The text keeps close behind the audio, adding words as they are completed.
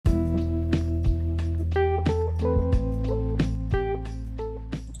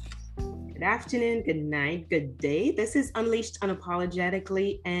afternoon, good night, good day. This is Unleashed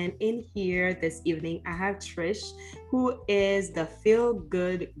Unapologetically. And in here this evening, I have Trish, who is the Feel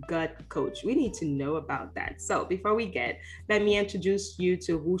Good Gut Coach. We need to know about that. So before we let me introduce you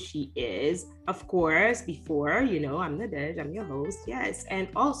to who she is. Of course, before, I'm Nadej, I'm your host. Yes. And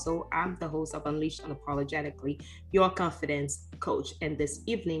also, I'm the host of Unleashed Unapologetically, your confidence coach. And this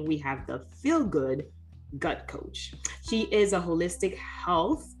evening, we have the Feel Good Gut Coach. She is a holistic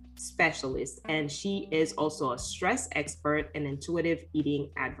health specialist and she is also a stress expert and intuitive eating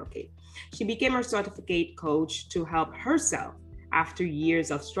advocate. She became a certificate coach to help herself after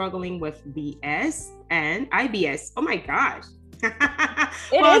years of struggling with BS and IBS. Oh my gosh. We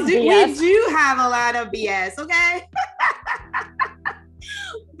do have a lot of BS, okay?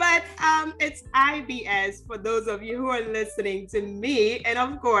 But it's IBS for those of you who are listening to me. And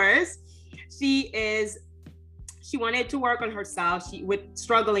of course, she wanted to work on herself. She was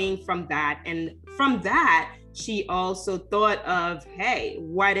struggling from that. And from that, she also thought of, hey,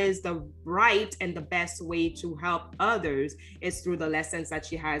 what is the right and the best way to help others is through the lessons that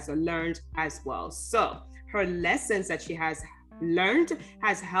she has learned as well. So her lessons that she has learned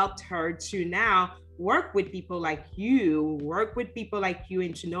has helped her to now work with people like you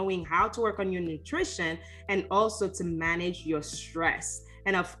into knowing how to work on your nutrition and also to manage your stress.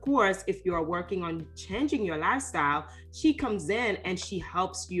 And of course, if you are working on changing your lifestyle, she comes in and she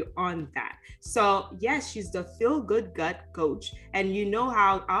helps you on that. So yes, she's the Feel Good Gut Coach. And you know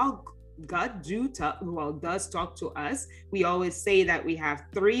how our gut does talk to us. We always say that we have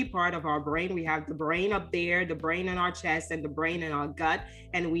three parts of our brain. We have the brain up there, the brain in our chest, and the brain in our gut.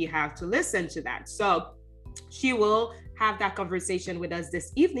 And we have to listen to that. So she will have that conversation with us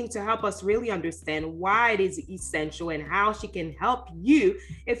this evening to help us really understand why it is essential and how she can help you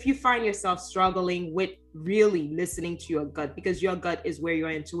if you find yourself struggling with really listening to your gut, because your gut is where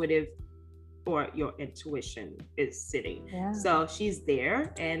your intuition is sitting. Yeah. So she's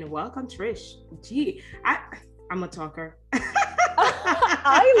there, and welcome, Trish. Gee, I'm a talker.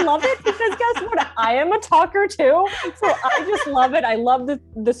 I love it because guess what? I am a talker too. So I just love it. I love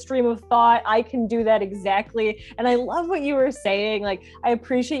the stream of thought. I can do that exactly. And I love what you were saying. Like, I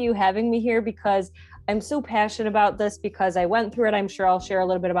appreciate you having me here because I'm so passionate about this because I went through it. I'm sure I'll share a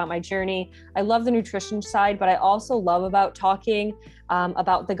little bit about my journey. I love the nutrition side, but I also love about talking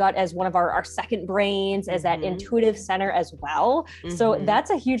about the gut as one of our second brains, as that intuitive center as well. So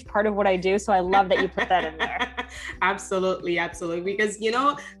that's a huge part of what I do. So I love that you put that in there. Absolutely. Because,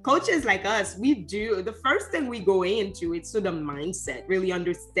 coaches like us, the first thing we go into, it's to the mindset, really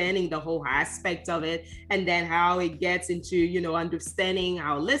understanding the whole aspect of it. And then how it gets into, understanding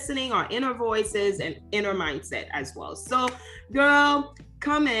our listening, our inner voices and inner mindset as well. So girl,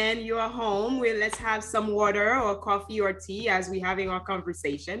 come in, you're home. Let's have some water or coffee or tea as we're having our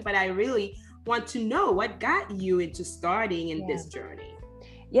conversation. But I really want to know what got you into starting in this journey.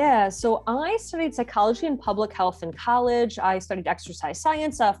 Yeah, so I studied psychology and public health in college. I studied exercise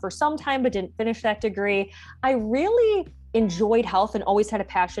science for some time, but didn't finish that degree. I really enjoyed health and always had a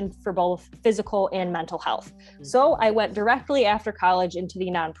passion for both physical and mental health. So I went directly after college into the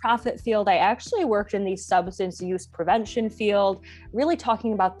nonprofit field. I actually worked in the substance use prevention field, really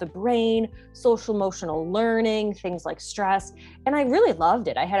talking about the brain, social emotional learning, things like stress. And I really loved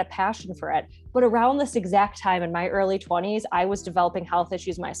it. I had a passion for it. But around this exact time in my early 20s, I was developing health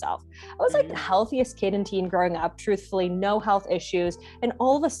issues myself. I was like the healthiest kid and teen growing up, truthfully, no health issues. And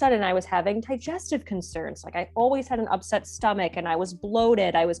all of a sudden I was having digestive concerns. Like I always had an upset stomach and I was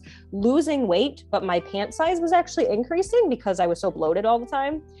bloated. I was losing weight, but my pant size was actually increasing because I was so bloated all the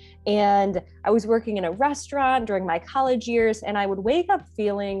time. And I was working in a restaurant during my college years, and I would wake up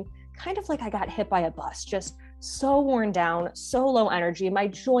feeling kind of like I got hit by a bus, just so worn down, so low energy. My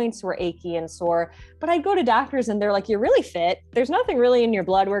joints were achy and sore, but I'd go to doctors and they're like, you're really fit. There's nothing really in your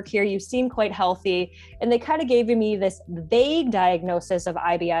blood work here. You seem quite healthy. And they kind of gave me this vague diagnosis of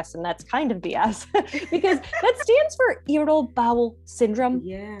IBS, and that's kind of BS because that stands for irritable bowel syndrome.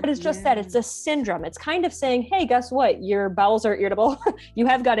 Yeah, but it's just that it's a syndrome. It's kind of saying, hey, guess what? Your bowels are irritable. You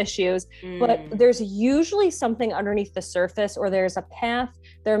have gut issues, but there's usually something underneath the surface, or there's a path.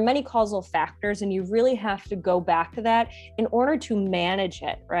 There are many causal factors, and you really have to go back to that in order to manage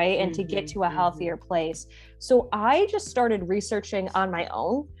it, right? And to get to a healthier place. So I just started researching on my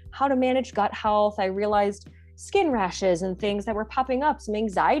own how to manage gut health. I realized skin rashes and things that were popping up, some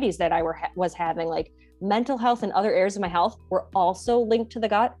anxieties that I was having, like mental health and other areas of my health were also linked to the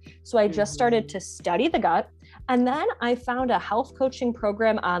gut. So I just started to study the gut. And then I found a health coaching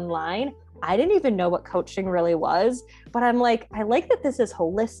program online. I didn't even know what coaching really was, but I'm like, I like that this is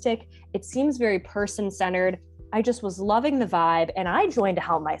holistic. It seems very person-centered. I just was loving the vibe, and I joined to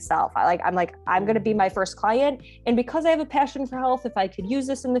help myself. I'm going to be my first client. And because I have a passion for health, if I could use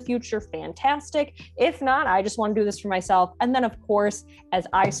this in the future, fantastic. If not, I just want to do this for myself. And then of course, as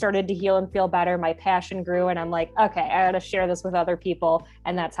I started to heal and feel better, my passion grew, and I'm like, okay, I got to share this with other people.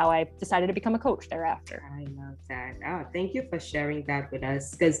 And that's how I decided to become a coach thereafter. I love that. Oh, thank you for sharing that with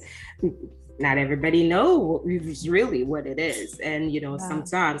us, because not everybody knows really what it is. And,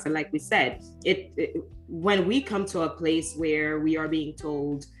 sometimes, and like we said, when we come to a place where we are being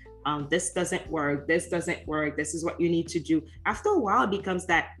told, this doesn't work, this is what you need to do, after a while it becomes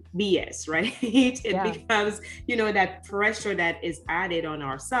that BS, right? It becomes, that pressure that is added on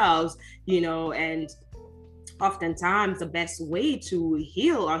ourselves, and oftentimes the best way to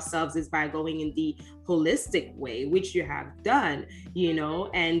heal ourselves is by going in the holistic way, which you have done,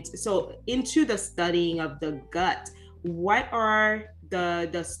 and so into the studying of the gut, what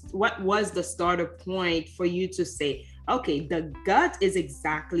was the starter point for you to say, okay, the gut is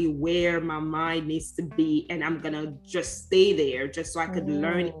exactly where my mind needs to be, and I'm gonna just stay there just so I could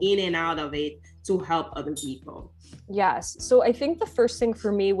learn in and out of it to help other people? Yes. So I think the first thing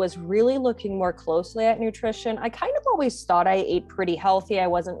for me was really looking more closely at nutrition. I kind of always thought I ate pretty healthy. I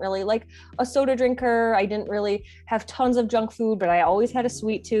wasn't really like a soda drinker. I didn't really have tons of junk food, but I always had a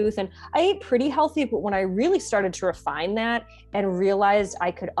sweet tooth, and I ate pretty healthy. But when I really started to refine that and realized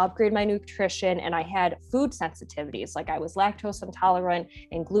I could upgrade my nutrition, and I had food sensitivities, like I was lactose intolerant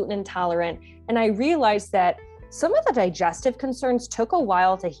and gluten intolerant, and I realized that some of the digestive concerns took a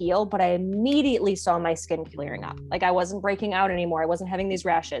while to heal, but I immediately saw my skin clearing up. Like I wasn't breaking out anymore. I wasn't having these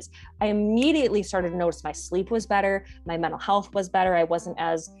rashes. I immediately started to notice my sleep was better. My mental health was better. I wasn't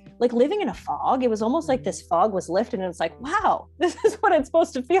as like living in a fog. It was almost like this fog was lifted, and it's like, wow, this is what it's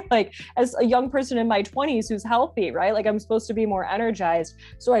supposed to feel like as a young person in my 20s who's healthy, right? Like I'm supposed to be more energized.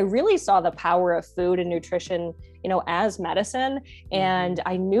 So I really saw the power of food and nutrition, as medicine. And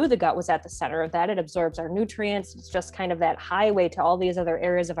I knew the gut was at the center of that. It absorbs our nutrients. It's just kind of that highway to all these other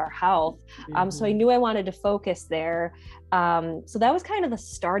areas of our health. So I knew I wanted to focus there. So that was kind of the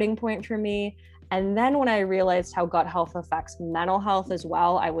starting point for me. And then when I realized how gut health affects mental health as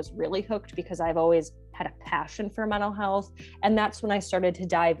well, I was really hooked, because I've always had a passion for mental health. And that's when I started to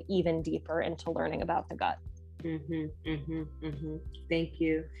dive even deeper into learning about the gut. Thank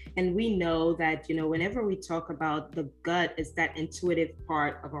you. And we know that, whenever we talk about the gut, is that intuitive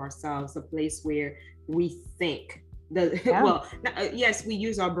part of ourselves, a place where we think. Yes, we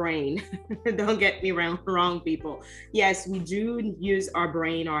use our brain. Don't get me wrong, people. Yes, we do use our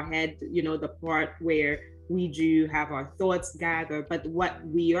brain, our head, the part where we do have our thoughts gathered. But what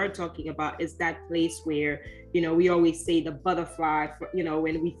we are talking about is that place where, we always say the butterfly,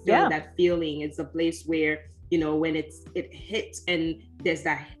 when we feel that feeling, it's a place where, when it hits and there's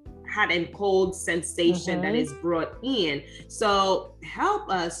that hot and cold sensation that is brought in. So help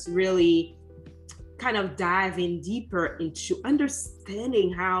us really kind of dive in deeper into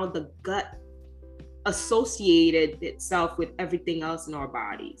understanding how the gut associated itself with everything else in our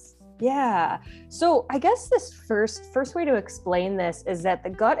bodies. Yeah. So I guess this first way to explain this is that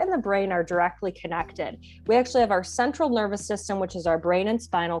the gut and the brain are directly connected. We actually have our central nervous system, which is our brain and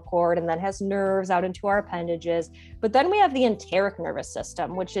spinal cord, and then has nerves out into our appendages. But then we have the enteric nervous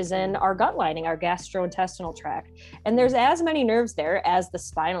system, which is in our gut lining, our gastrointestinal tract. And there's as many nerves there as the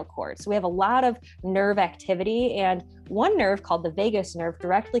spinal cord. So we have a lot of nerve activity, and one nerve called the vagus nerve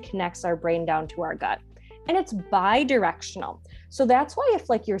directly connects our brain down to our gut. And it's bi-directional. So that's why if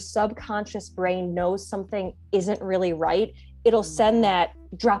like your subconscious brain knows something isn't really right, it'll send that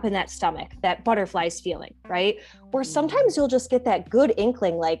drop in that stomach, that butterflies feeling, right? Or sometimes you'll just get that good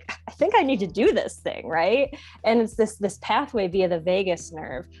inkling, like, I think I need to do this thing, right? And it's this pathway via the vagus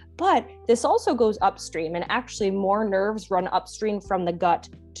nerve. But this also goes upstream, and actually more nerves run upstream from the gut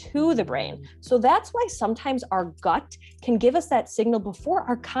to the brain. So that's why sometimes our gut can give us that signal before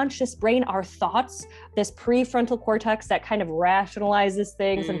our conscious brain, our thoughts, this prefrontal cortex that kind of rationalizes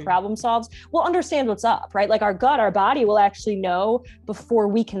things and problem solves, will understand what's up, right? Like our gut, our body will actually know before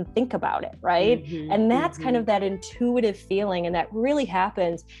we can think about it, right? And that's kind of that intuitive feeling, and that really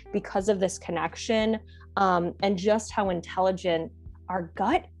happens because of this connection and just how intelligent our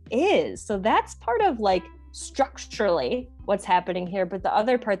gut is. So that's part of like structurally what's happening here. But the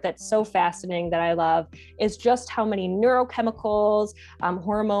other part that's so fascinating that I love is just how many neurochemicals,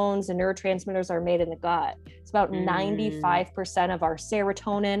 hormones, and neurotransmitters are made in the gut. It's about 95% of our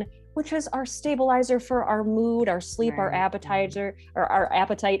serotonin, which is our stabilizer for our mood, our sleep, our appetizer, or our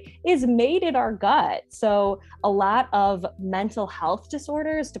appetite, is made in our gut. So a lot of mental health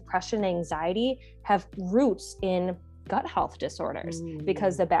disorders, depression, anxiety, have roots in gut health disorders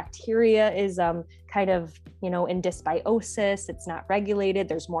because the bacteria is kind of, in dysbiosis. It's not regulated.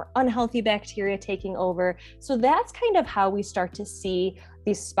 There's more unhealthy bacteria taking over. So that's kind of how we start to see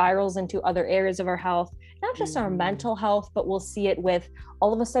these spirals into other areas of our health, not just our mental health, but we'll see it with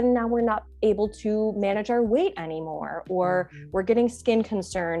all of a sudden now we're not able to manage our weight anymore, or we're getting skin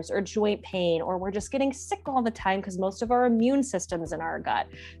concerns or joint pain, or we're just getting sick all the time because most of our immune system's in our gut.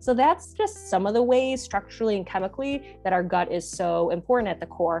 So that's just some of the ways structurally and chemically that our gut is so important at the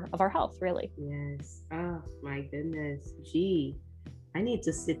core of our health, really. Yes. Oh my goodness. Gee, I need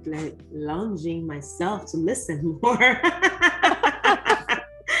to sit like lounging myself to listen more.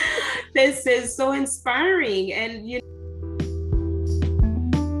 This is so inspiring. And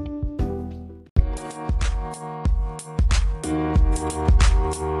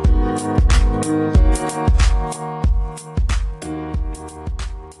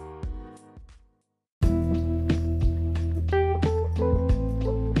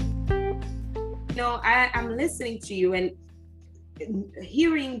I'm listening to you and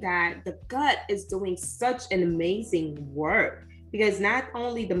hearing that the gut is doing such an amazing work, because not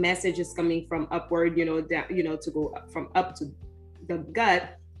only the message is coming from upward, down, to go up, from up to the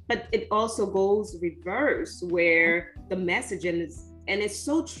gut, but it also goes reverse where the message is, and it's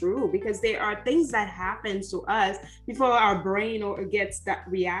so true, because there are things that happen to us before our brain or gets that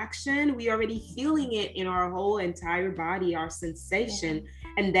reaction. We already feeling it in our whole entire body, our sensation.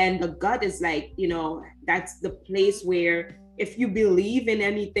 And then the gut is like, that's the place where if you believe in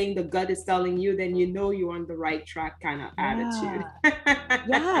anything the gut is telling you, then you're on the right track kind of attitude.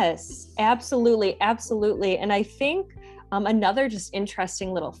 Yes, absolutely. Absolutely. And I think another just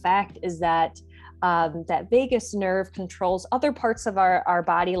interesting little fact is that that vagus nerve controls other parts of our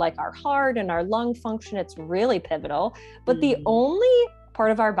body, like our heart and our lung function. It's really pivotal. But the only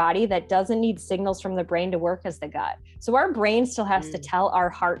part of our body that doesn't need signals from the brain to work is the gut. So our brain still has to tell our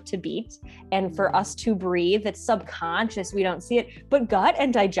heart to beat, and for us to breathe. It's subconscious, we don't see it, but gut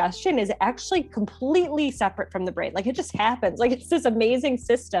and digestion is actually completely separate from the brain. Like, it just happens. Like, it's this amazing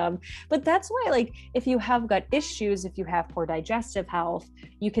system. But that's why, like, if you have gut issues, if you have poor digestive health,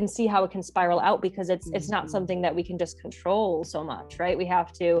 you can see how it can spiral out, because it's not something that we can just control so much, right? We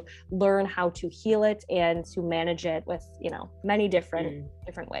have to learn how to heal it and to manage it with, many different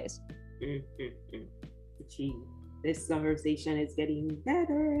ways. Gee, this conversation is getting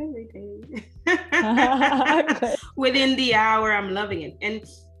better every day. Within the hour, I'm loving it. And,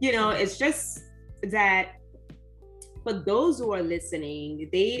 it's just that for those who are listening,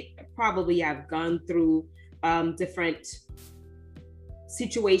 they probably have gone through different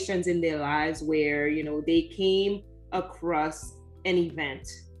situations in their lives where, they came across an event,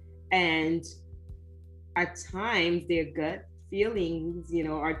 and at times their gut feelings,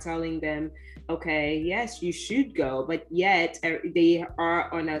 are telling them, okay, yes, you should go, but yet they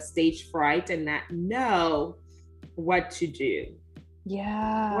are on a stage fright and not know what to do.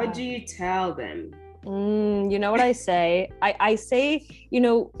 Yeah. What do you tell them? You know what I say? I say,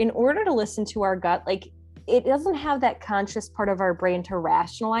 in order to listen to our gut, like, it doesn't have that conscious part of our brain to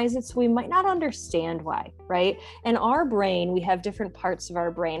rationalize it, so we might not understand why, right? In our brain, we have different parts of our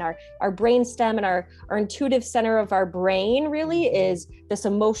brain. Our brain stem and our intuitive center of our brain really is this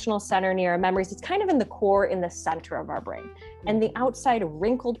emotional center near our memories. It's kind of in the core, in the center of our brain. And the outside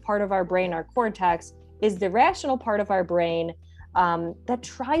wrinkled part of our brain, our cortex, is the rational part of our brain that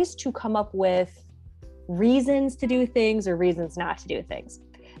tries to come up with reasons to do things or reasons not to do things.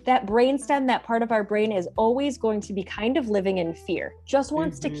 That brainstem, that part of our brain, is always going to be kind of living in fear, just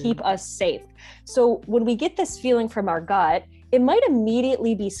wants to keep us safe. So when we get this feeling from our gut, it might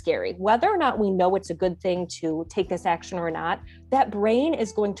immediately be scary. Whether or not we know it's a good thing to take this action or not, that brain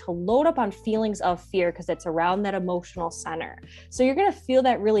is going to load up on feelings of fear because it's around that emotional center. So you're going to feel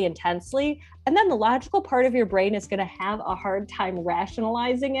that really intensely. And then the logical part of your brain is going to have a hard time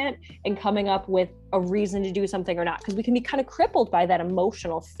rationalizing it and coming up with a reason to do something or not, because we can be kind of crippled by that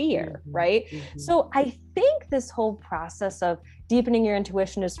emotional fear, right? So I think this whole process of deepening your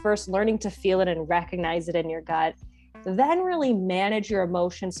intuition is first learning to feel it and recognize it in your gut. Then really manage your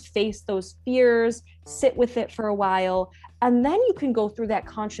emotions, face those fears, sit with it for a while, and then you can go through that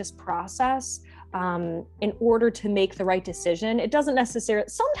conscious process in order to make the right decision. It doesn't necessarily,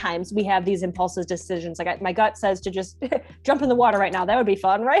 sometimes we have these impulsive decisions, like my gut says to just jump in the water right now, that would be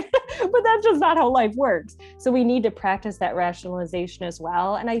fun, right? But that's just not how life works. So we need to practice that rationalization as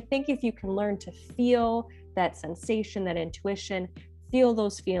well. And I think if you can learn to feel that sensation, that intuition, feel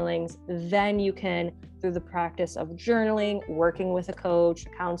those feelings, then you can, through the practice of journaling, working with a coach, a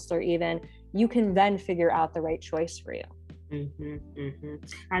counselor even, you can then figure out the right choice for you. Mm-hmm, mm-hmm.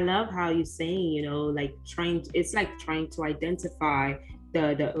 I love how you're saying, like it's like trying to identify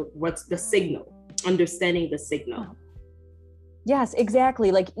the what's the signal, understanding the signal. Yes,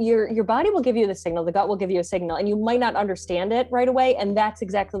 exactly. Like your body will give you the signal, the gut will give you a signal, and you might not understand it right away. And that's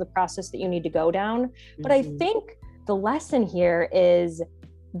exactly the process that you need to go down. Mm-hmm. But I think the lesson here is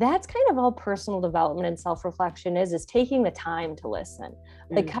that's kind of all personal development and self-reflection is taking the time to listen,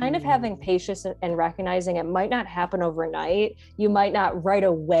 like kind of having patience and recognizing it might not happen overnight. You might not right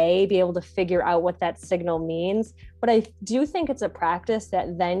away be able to figure out what that signal means, but I do think it's a practice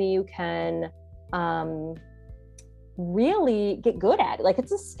that then you can really get good at. Like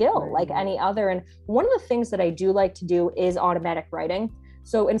it's a skill like any other. And one of the things that I do like to do is automatic writing.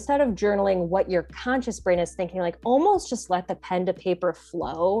 So instead of journaling what your conscious brain is thinking, like almost just let the pen to paper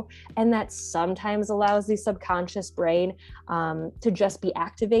flow. And that sometimes allows the subconscious brain to just be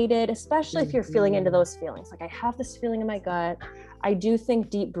activated, especially if you're feeling into those feelings. Like I have this feeling in my gut. I do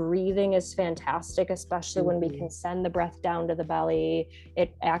think deep breathing is fantastic, especially when we can send the breath down to the belly.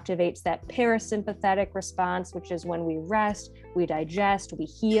 It activates that parasympathetic response, which is when we rest, we digest, we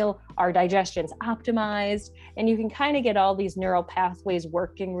heal, our digestion's optimized, and you can kind of get all these neural pathways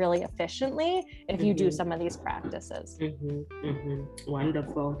working really efficiently if you do some of these practices.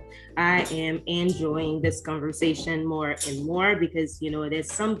 Wonderful. I am enjoying this conversation more and more because, it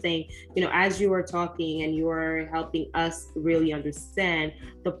is something, as you were talking and you were helping us really understand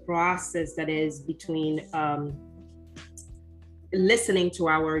the process that is between listening to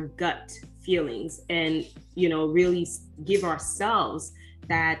our gut feelings and, really give ourselves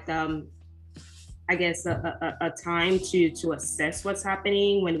that, I guess, a time to assess what's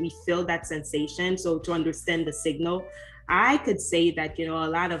happening when we feel that sensation. So to understand the signal, I could say that, a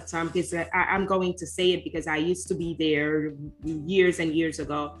lot of time, because I'm going to say it because I used to be there years and years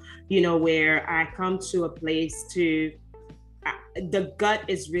ago, where I come to a place the gut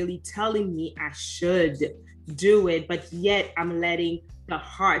is really telling me I should do it, but yet I'm letting the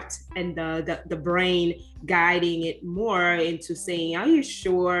heart and the brain guiding it more into saying, are you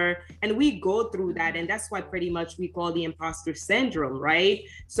sure? And we go through that. And that's what pretty much we call the imposter syndrome, right?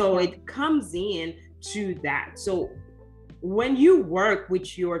 So it comes in to that. So when you work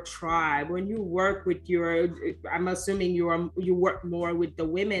with your tribe, when you work with I'm assuming you work more with the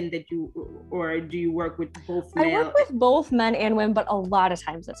women or do you work with both men? I work with both men and women, but a lot of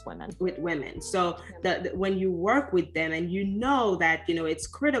times it's women. With women. So when you work with them and that, it's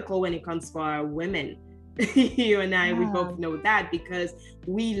critical when it comes for our women, you and I, we both know that because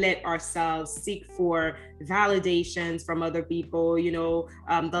we let ourselves seek for validations from other people,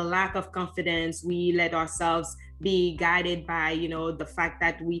 the lack of confidence, we let ourselves be guided by, the fact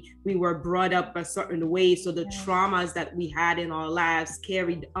that we were brought up a certain way. So the traumas that we had in our lives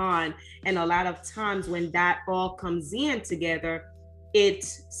carried on. And a lot of times when that all comes in together, it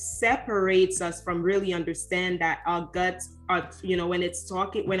separates us from really understand that our guts are,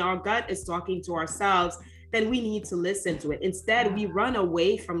 when our gut is talking to ourselves, then we need to listen to it. Instead, we run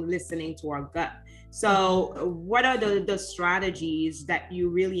away from listening to our gut. So what are the strategies that you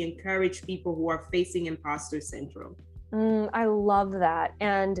really encourage people who are facing imposter syndrome? I love that.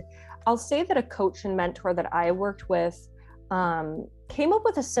 And I'll say that a coach and mentor that I worked with came up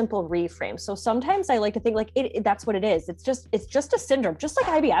with a simple reframe. So sometimes I like to think like that's what it is. It's just a syndrome, just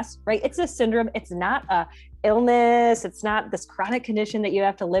like IBS, right? It's a syndrome. It's not a illness. It's not this chronic condition that you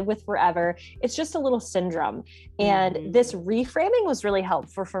have to live with forever. It's just a little syndrome. And this reframing was really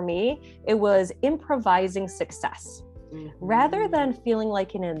helpful for me. It was improvising success. Rather than feeling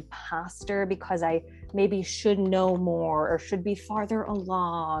like an imposter because I maybe should know more or should be farther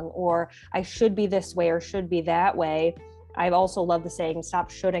along or I should be this way or should be that way. I've also loved the saying, stop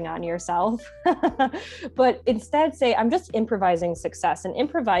shooting on yourself. But instead say, I'm just improvising success. And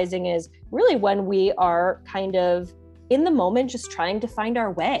improvising is really when we are kind of in the moment, just trying to find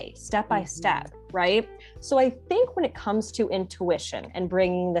our way step by step, right? So I think when it comes to intuition and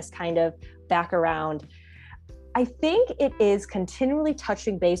bringing this kind of back around, I think it is continually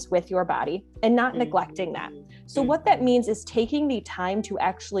touching base with your body and not neglecting that. So what that means is taking the time to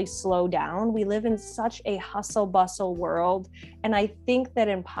actually slow down. We live in such a hustle bustle world. And I think that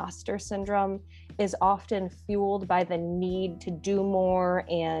imposter syndrome is often fueled by the need to do more.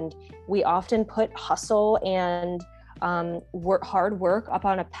 And we often put hustle and hard work up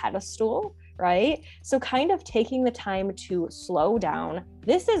on a pedestal, right? So kind of taking the time to slow down.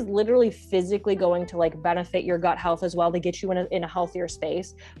 This is literally physically going to like benefit your gut health as well to get you in a healthier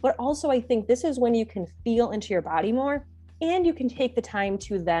space. But also I think this is when you can feel into your body more and you can take the time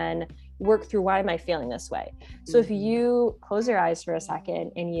to then work through why am I feeling this way? So if you close your eyes for a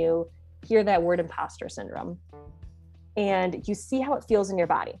second and you hear that word imposter syndrome, and you see how it feels in your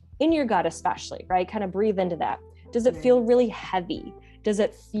body, in your gut especially, right? Kind of breathe into that. Does it feel really heavy? Does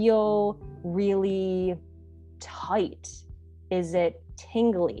it feel really tight? Is it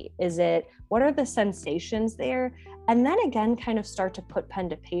tingly? What are the sensations there? And then again, kind of start to put pen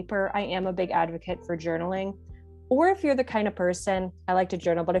to paper. I am a big advocate for journaling. Or if you're the kind of person, I like to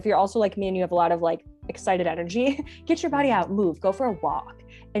journal, but if you're also like me and you have a lot of like excited energy, get your body out, move, go for a walk,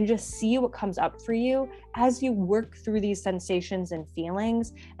 and just see what comes up for you as you work through these sensations and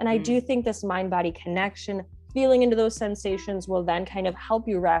feelings. And I do think this mind-body connection, feeling into those sensations, will then kind of help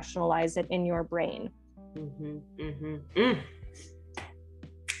you rationalize it in your brain.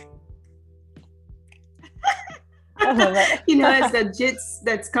 It's the jits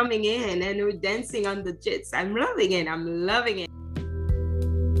that's coming in and we're dancing on the jits. I'm loving it.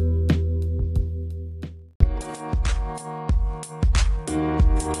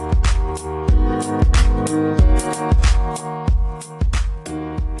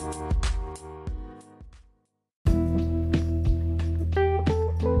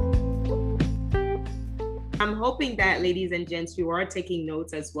 I'm hoping that, ladies and gents, you are taking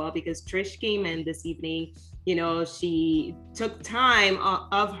notes as well, because Trish came in this evening. She took time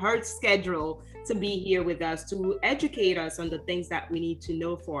of her schedule to be here with us, to educate us on the things that we need to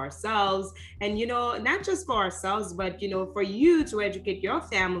know for ourselves. And, not just for ourselves, but, for you to educate your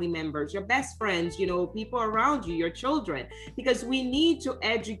family members, your best friends, people around you, your children, because we need to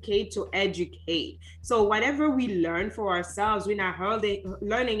educate to educate. So whatever we learn for ourselves, we're not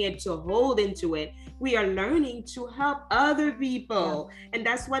learning it to hold into it. We are learning to help other people. Yeah. And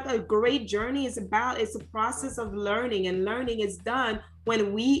that's what a great journey is about. It's a process of learning, and learning is done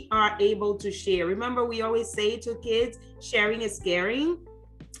when we are able to share. Remember, we always say to kids, sharing is caring.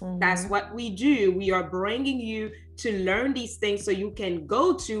 Mm-hmm. That's what we do. We are bringing you to learn these things so you can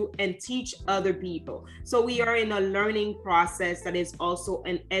go to and teach other people. So we are in a learning process that is also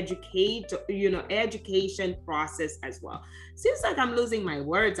an education process as well. Seems like I'm losing my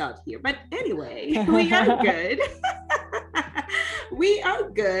words out here, but anyway, we are good. We are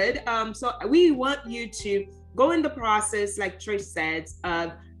good. So we want you to go in the process, like Trish said,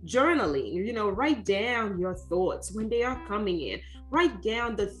 of journaling. Write down your thoughts when they are coming in. Write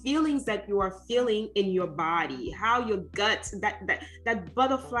down the feelings that you are feeling in your body, how your gut, that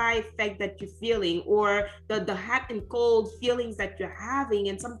butterfly effect that you're feeling, or the hot and cold feelings that you're having.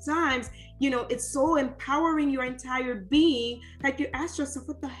 And sometimes, it's so empowering your entire being that you ask yourself,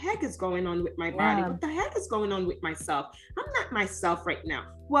 what the heck is going on with my body? Yeah. What the heck is going on with myself? I'm not myself right now.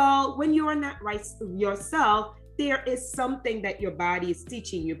 Well, when you are not right yourself, there is something that your body is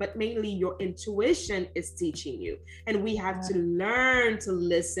teaching you, but mainly your intuition is teaching you. And we have to learn to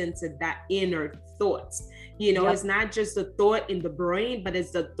listen to that inner thoughts. It's not just the thought in the brain, but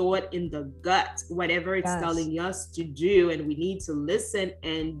it's the thought in the gut, whatever it's telling us to do. And we need to listen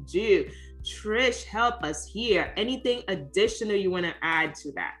and do. Trish, help us here. Anything additional you want to add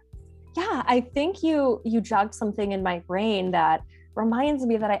to that? Yeah, I think you jogged something in my brain that reminds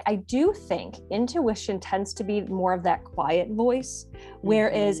me that I do think intuition tends to be more of that quiet voice.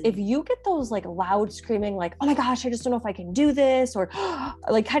 Whereas if you get those like loud screaming, like, oh my gosh, I just don't know if I can do this, or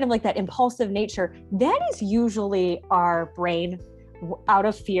like kind of like that impulsive nature, that is usually our brain out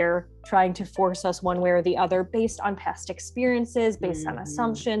of fear trying to force us one way or the other based on past experiences, based on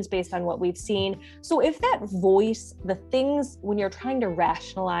assumptions, based on what we've seen. So if that voice, the things when you're trying to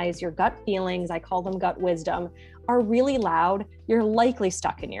rationalize your gut feelings, I call them gut wisdom, are really loud, you're likely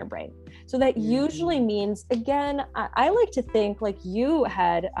stuck in your brain. So that usually means, again, I like to think, like you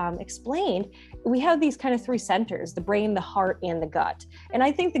had explained, we have these kind of three centers: the brain, the heart, and the gut. And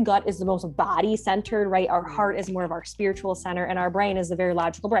I think the gut is the most body centered, right? Our heart is more of our spiritual center, and our brain is the very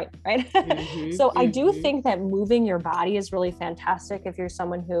logical brain, right? So I do think that moving your body is really fantastic. If you're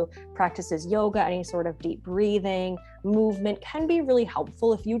someone who practices yoga, any sort of deep breathing, movement can be really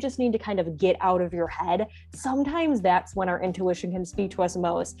helpful. If you just need to kind of get out of your head, sometimes that's when our intuition can speak to us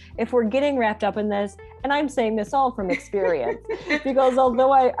most. If we're getting wrapped up in this, and I'm saying this all from experience, because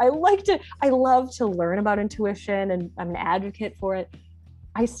although I love to learn about intuition and I'm an advocate for it,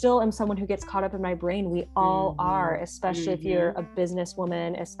 I still am someone who gets caught up in my brain. We all are, especially if you're a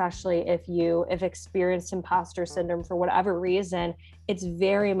businesswoman, especially if you have experienced imposter syndrome for whatever reason. It's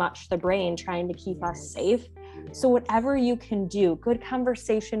very much the brain trying to keep us safe. So whatever you can do, good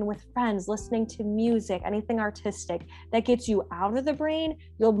conversation with friends, listening to music, anything artistic that gets you out of the brain,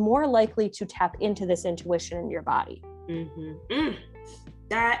 you're more likely to tap into this intuition in your body.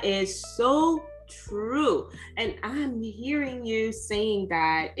 That is so True. And I'm hearing you saying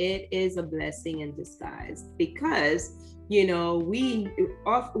that it is a blessing in disguise because we need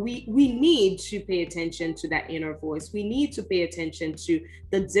to pay attention to that inner voice. We need to pay attention to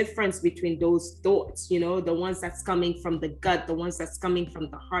the difference between those thoughts, the ones that's coming from the gut, the ones that's coming from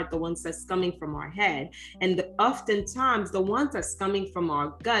the heart, the ones that's coming from our head. And oftentimes the ones that's coming from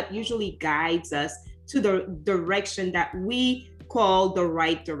our gut usually guides us to the direction that we call the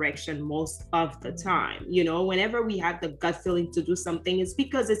right direction most of the time. Whenever we have the gut feeling to do something, it's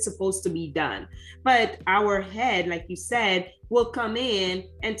because it's supposed to be done. But our head, like you said, will come in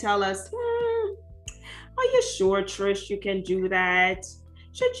and tell us, are you sure, Trish, you can do that?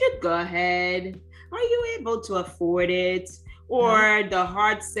 Should you go ahead? Are you able to afford it? Or the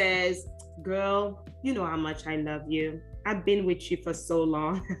heart says, girl, you know how much I love you. I've been with you for so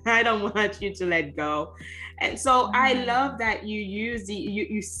long. I don't want you to let go. And so I love that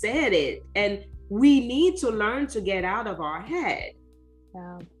you said it. And we need to learn to get out of our head.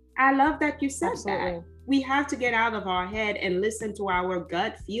 Yeah. I love that you said Absolutely. that. We have to get out of our head and listen to our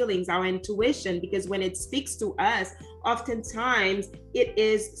gut feelings, our intuition, because when it speaks to us, oftentimes it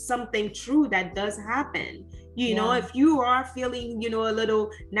is something true that does happen. If you are feeling, a little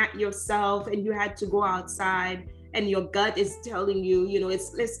not yourself and you had to go outside, and your gut is telling you,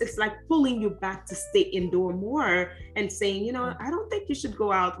 it's like pulling you back to stay indoor more and saying, I don't think you should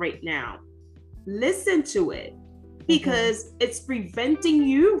go out right now. Listen to it, because it's preventing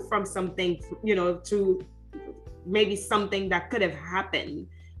you from something, to maybe something that could have happened,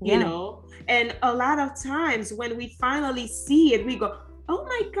 And a lot of times when we finally see it, we go, oh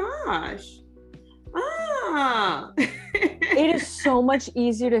my gosh. It is so much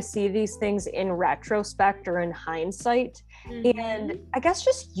easier to see these things in retrospect or in hindsight. And I guess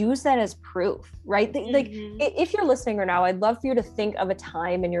just use that as proof, right? Like if you're listening right now, I'd love for you to think of a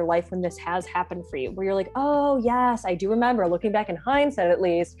time in your life when this has happened for you, where you're like, oh yes, I do remember, looking back in hindsight at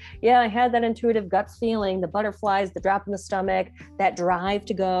least, yeah, I had that intuitive gut feeling, the butterflies, the drop in the stomach, that drive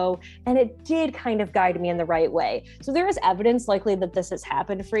to go, and it did kind of guide me in the right way. So there is evidence likely that this has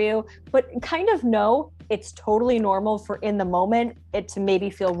happened for you, but kind of know it's totally normal for in the moment it to maybe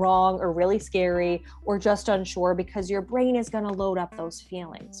feel wrong or really scary or just unsure, because your brain is going to load up those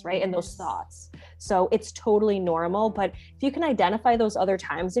feelings, right? And those thoughts. So it's totally normal. But if you can identify those other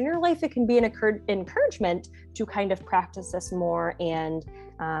times in your life, it can be an encouragement to kind of practice this more and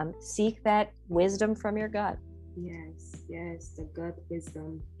seek that wisdom from your gut. Yes, the gut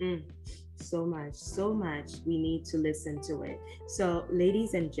wisdom. So much we need to listen to it. So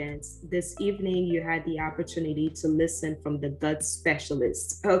ladies and gents, this evening you had the opportunity to listen from the gut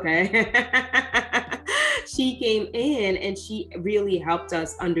specialist. Okay. She came in and she really helped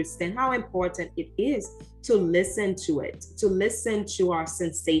us understand how important it is to listen to it, to listen to our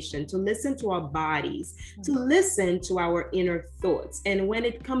sensation, to listen to our bodies, to listen to our inner thoughts. And when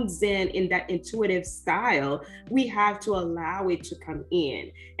it comes in that intuitive style, we have to allow it to come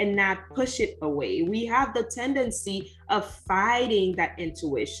in and not push it away. We have the tendency of fighting that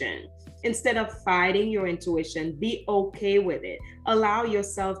intuition. Instead of fighting your intuition, be okay with it. Allow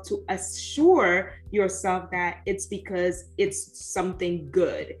yourself to assure yourself that it's because it's something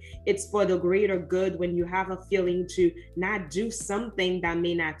good. It's for the greater good when you have a feeling to not do something that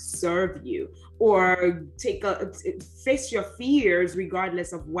may not serve you, or face your fears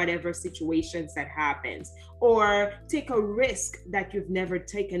regardless of whatever situations that happens, or take a risk that you've never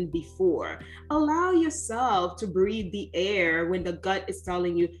taken before. Allow yourself to breathe the air when the gut is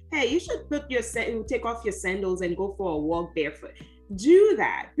telling you, hey, you should take off your sandals and go for a walk barefoot. Do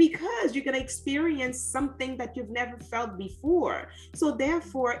that, because you're going to experience something that you've never felt before. So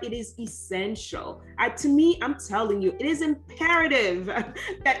therefore, it is essential. To me, I'm telling you, it is imperative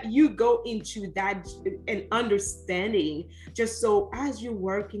that you go into that and understanding, just so as you're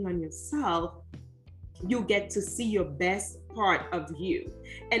working on yourself, you get to see your best part of you.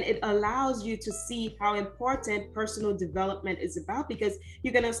 And it allows you to see how important personal development is about, because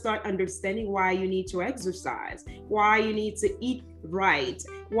you're going to start understanding why you need to exercise, why you need to eat right,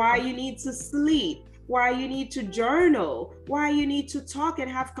 why you need to sleep, why you need to journal, why you need to talk and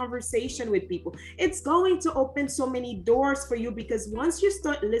have conversation with people. It's going to open so many doors for you, because once you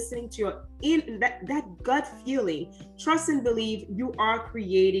start listening to that gut feeling, trust and believe you are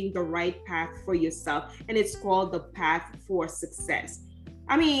creating the right path for yourself. And it's called the path for success.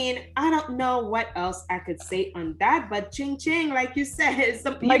 I mean, I don't know what else I could say on that, but ching ching, like you said,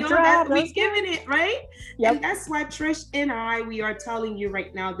 that we giving it, right? Yep. And that's why Trish and I, we are telling you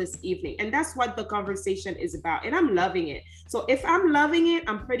right now this evening. And that's what the conversation is about. And I'm loving it. So if I'm loving it,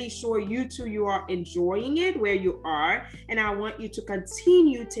 I'm pretty sure you too, you are enjoying it where you are. And I want you to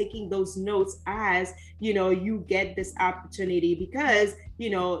continue taking those notes as, you get this opportunity, because,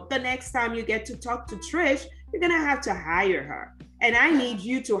 the next time you get to talk to Trish, you're going to have to hire her. And I need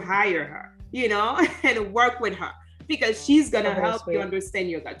you to hire her, and work with her, because she's going to help you understand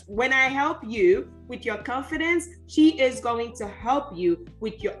your gut. When I help you with your confidence, she is going to help you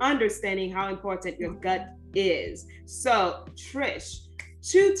with your understanding how important your gut is. So, Trish,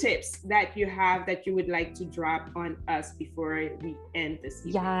 2 tips that you have that you would like to drop on us before we end this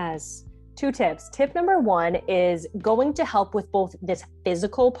evening. Yes. 2 tips. Tip number 1 is going to help with both this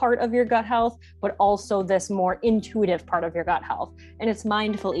physical part of your gut health, but also this more intuitive part of your gut health. And it's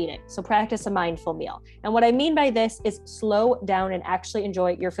mindful eating. So practice a mindful meal. And what I mean by this is slow down and actually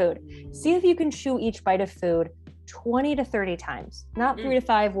enjoy your food. See if you can chew each bite of food 20 to 30 times, not 3 to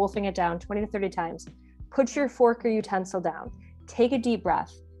 5, wolfing it down, 20 to 30 times. Put your fork or utensil down. Take a deep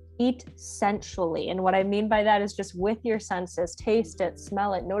breath. Eat sensually. And what I mean by that is just with your senses, taste it,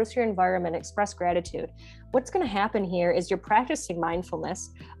 smell it, notice your environment, express gratitude. What's going to happen here is you're practicing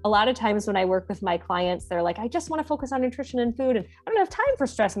mindfulness. A lot of times when I work with my clients, they're like, I just want to focus on nutrition and food, and I don't have time for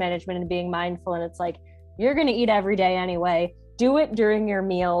stress management and being mindful. And it's like, you're going to eat every day anyway. Do it during your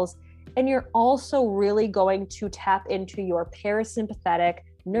meals. And you're also really going to tap into your parasympathetic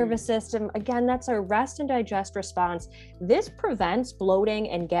nervous system. Again, that's our rest and digest response. This prevents bloating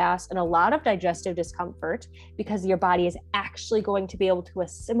and gas and a lot of digestive discomfort, because your body is actually going to be able to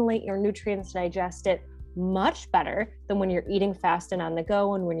assimilate your nutrients, digest it much better than when you're eating fast and on the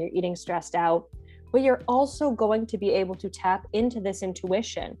go and when you're eating stressed out. But you're also going to be able to tap into this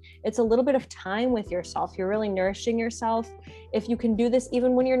intuition. It's a little bit of time with yourself. You're really nourishing yourself. If you can do this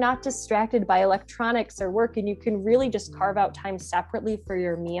even when you're not distracted by electronics or work, and you can really just carve out time separately for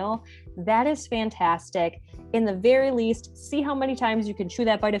your meal, that is fantastic. In the very least, see how many times you can chew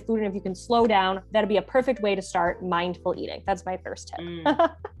that bite of food, and if you can slow down, that'll be a perfect way to start mindful eating. That's my first tip.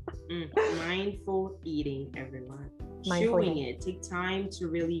 Mindful eating, everyone. Mindful Chewing eating. it. Take time to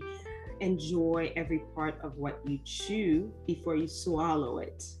really enjoy every part of what you chew before you swallow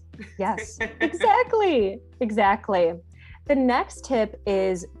it. Yes, exactly. The next tip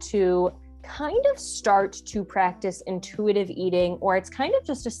is to kind of start to practice intuitive eating, or it's kind of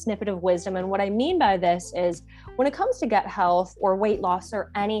just a snippet of wisdom. And what I mean by this is when it comes to gut health or weight loss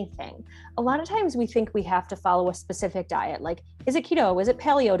or anything, a lot of times we think we have to follow a specific diet. Like, is it keto? Is it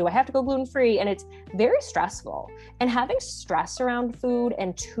paleo? Do I have to go gluten-free? And it's very stressful. And having stress around food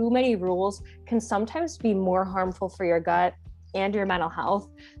and too many rules can sometimes be more harmful for your gut and your mental health.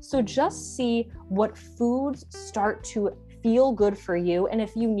 So just see what foods start to feel good for you. And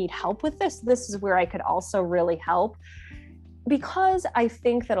if you need help with this, this is where I could also really help. Because I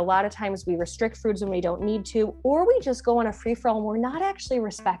think that a lot of times we restrict foods when we don't need to, or we just go on a free-for-all and we're not actually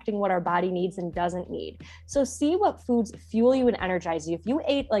respecting what our body needs and doesn't need. So see what foods fuel you and energize you. If you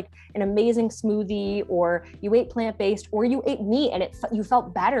ate like an amazing smoothie, or you ate plant-based, or you ate meat and you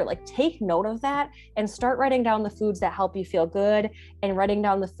felt better, like take note of that and start writing down the foods that help you feel good and writing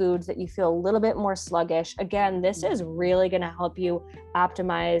down the foods that you feel a little bit more sluggish. Again, this is really going to help you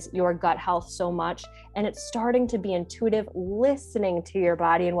optimize your gut health so much. And it's starting to be intuitive, listening to your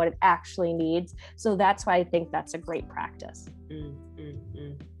body and what it actually needs. So that's why I think that's a great practice.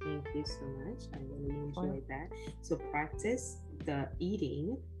 Thank you so much. I really enjoyed that. So practice the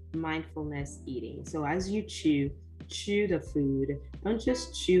eating, mindfulness eating. So as you chew the food. Don't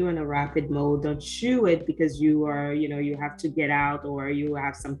just chew in a rapid mode. Don't chew it because you are, you have to get out or you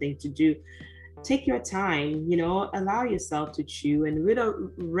have something to do. Take your time, allow yourself to chew and with a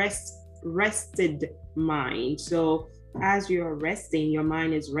rested mind. So as you're resting, your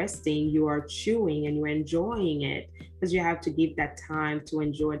mind is resting, you are chewing and you're enjoying it, because you have to give that time to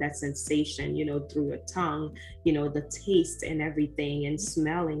enjoy that sensation, through your tongue, the taste and everything and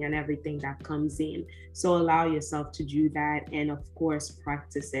smelling and everything that comes in. So allow yourself to do that, and of course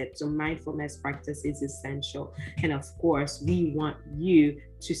practice it. So mindfulness practice is essential, and of course we want you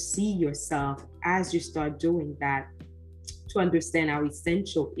to see yourself as you start doing that, to understand how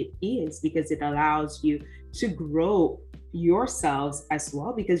essential it is, because it allows you to grow yourselves as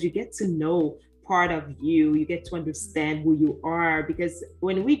well, because you get to know part of you get to understand who you are. Because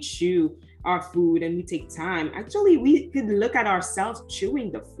when we chew our food and we take time, actually we could look at ourselves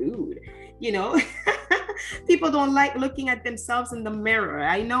chewing the food, People don't like looking at themselves in the mirror.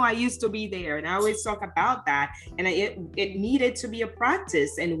 I know I used to be there, and I always talk about that. And it needed to be a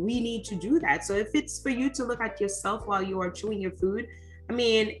practice, and we need to do that. So if it's for you to look at yourself while you are chewing your food, I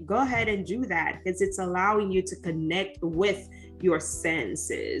mean, go ahead and do that, because it's allowing you to connect with your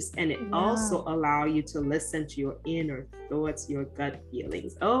senses, and it also allow you to listen to your inner thoughts, your gut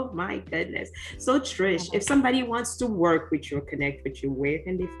feelings. Oh my goodness. So Trish, if somebody wants to work with you or connect with you, where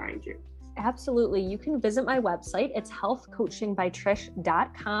can they find you? Absolutely. You can visit my website. It's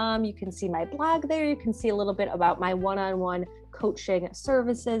healthcoachingbytrish.com. You can see my blog there. You can see a little bit about my one-on-one coaching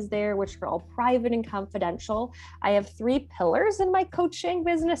services there, which are all private and confidential. I have 3 pillars in my coaching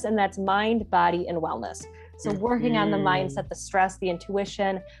business, and that's mind, body, and wellness. So working on the mindset, the stress, the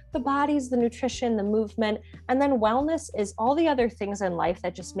intuition, the bodies, the nutrition, the movement, and then wellness is all the other things in life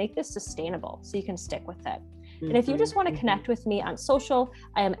that just make this sustainable so you can stick with it. And if you just want to connect with me on social,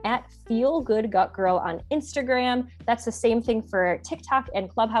 I am at Feel Good Gut Girl on Instagram. That's the same thing for TikTok and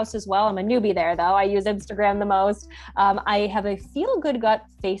Clubhouse as well. I'm a newbie there, though. I use Instagram the most. I have a Feel Good Gut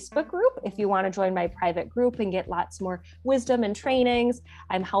Facebook group if you want to join my private group and get lots more wisdom and trainings.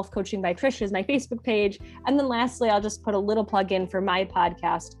 I'm Health Coaching by Trish is my Facebook page. And then lastly, I'll just put a little plug in for my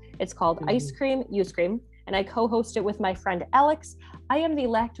podcast. It's called Ice Cream, You Scream, and I co-host it with my friend Alex. I am the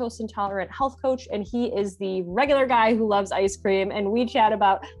lactose intolerant health coach, and he is the regular guy who loves ice cream. And we chat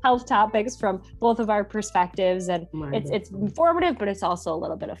about health topics from both of our perspectives. And it's informative, but it's also a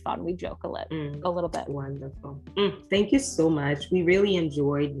little bit of fun. We joke a little bit. Wonderful. Thank you so much. We really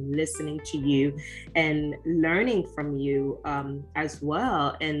enjoyed listening to you and learning from you as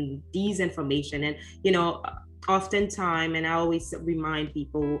well. And these information, and oftentimes, and I always remind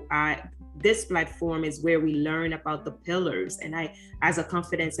people, this platform is where we learn about the pillars. And I, as a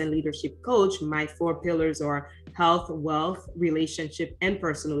confidence and leadership coach, my 4 pillars are health, wealth, relationship, and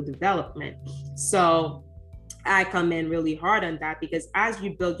personal development. So I come in really hard on that, because as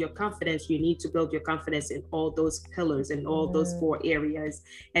you build your confidence, you need to build your confidence in all those pillars and all those 4 areas.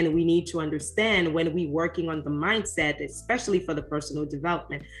 And we need to understand, when we're working on the mindset, especially for the personal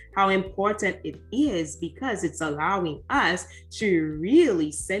development, how important it is, because it's allowing us to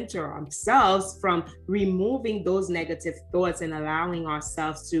really center ourselves from removing those negative thoughts and allowing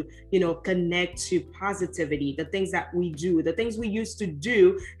ourselves to, connect to positivity, the things that we do, the things we used to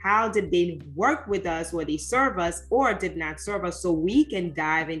do, how did they work with us, were they serve us or did not serve us, so we can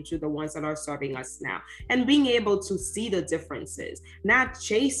dive into the ones that are serving us now, and being able to see the differences, not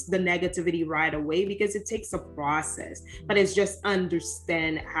chase the negativity right away, because it takes a process, but it's just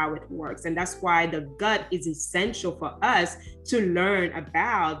understand how it works. And that's why the gut is essential for us to learn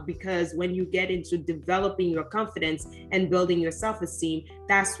about, because when you get into developing your confidence and building your self-esteem,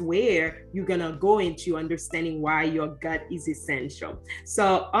 that's where you're gonna go into understanding why your gut is essential.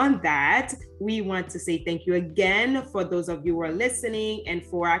 So on that, we want to say thank you again for those of you who are listening, and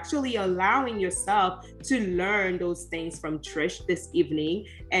for actually allowing yourself to learn those things from Trish this evening.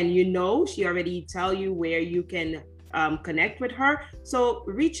 And she already tell you where you can connect with her. So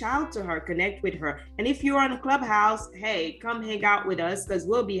reach out to her, connect with her. And if you're on Clubhouse, hey, come hang out with us, because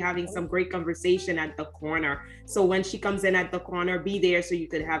we'll be having some great conversation at the corner. So when she comes in at the corner, be there so you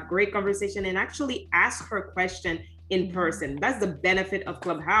could have great conversation and actually ask her question in person. That's the benefit of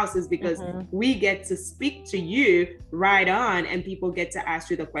Clubhouse, is because we get to speak to you right on, and people get to ask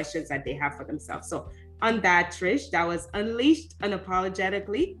you the questions that they have for themselves. So on that, Trish, that was Unleashed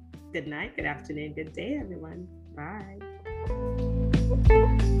Unapologetically. Good night, good afternoon, good day, everyone. Bye.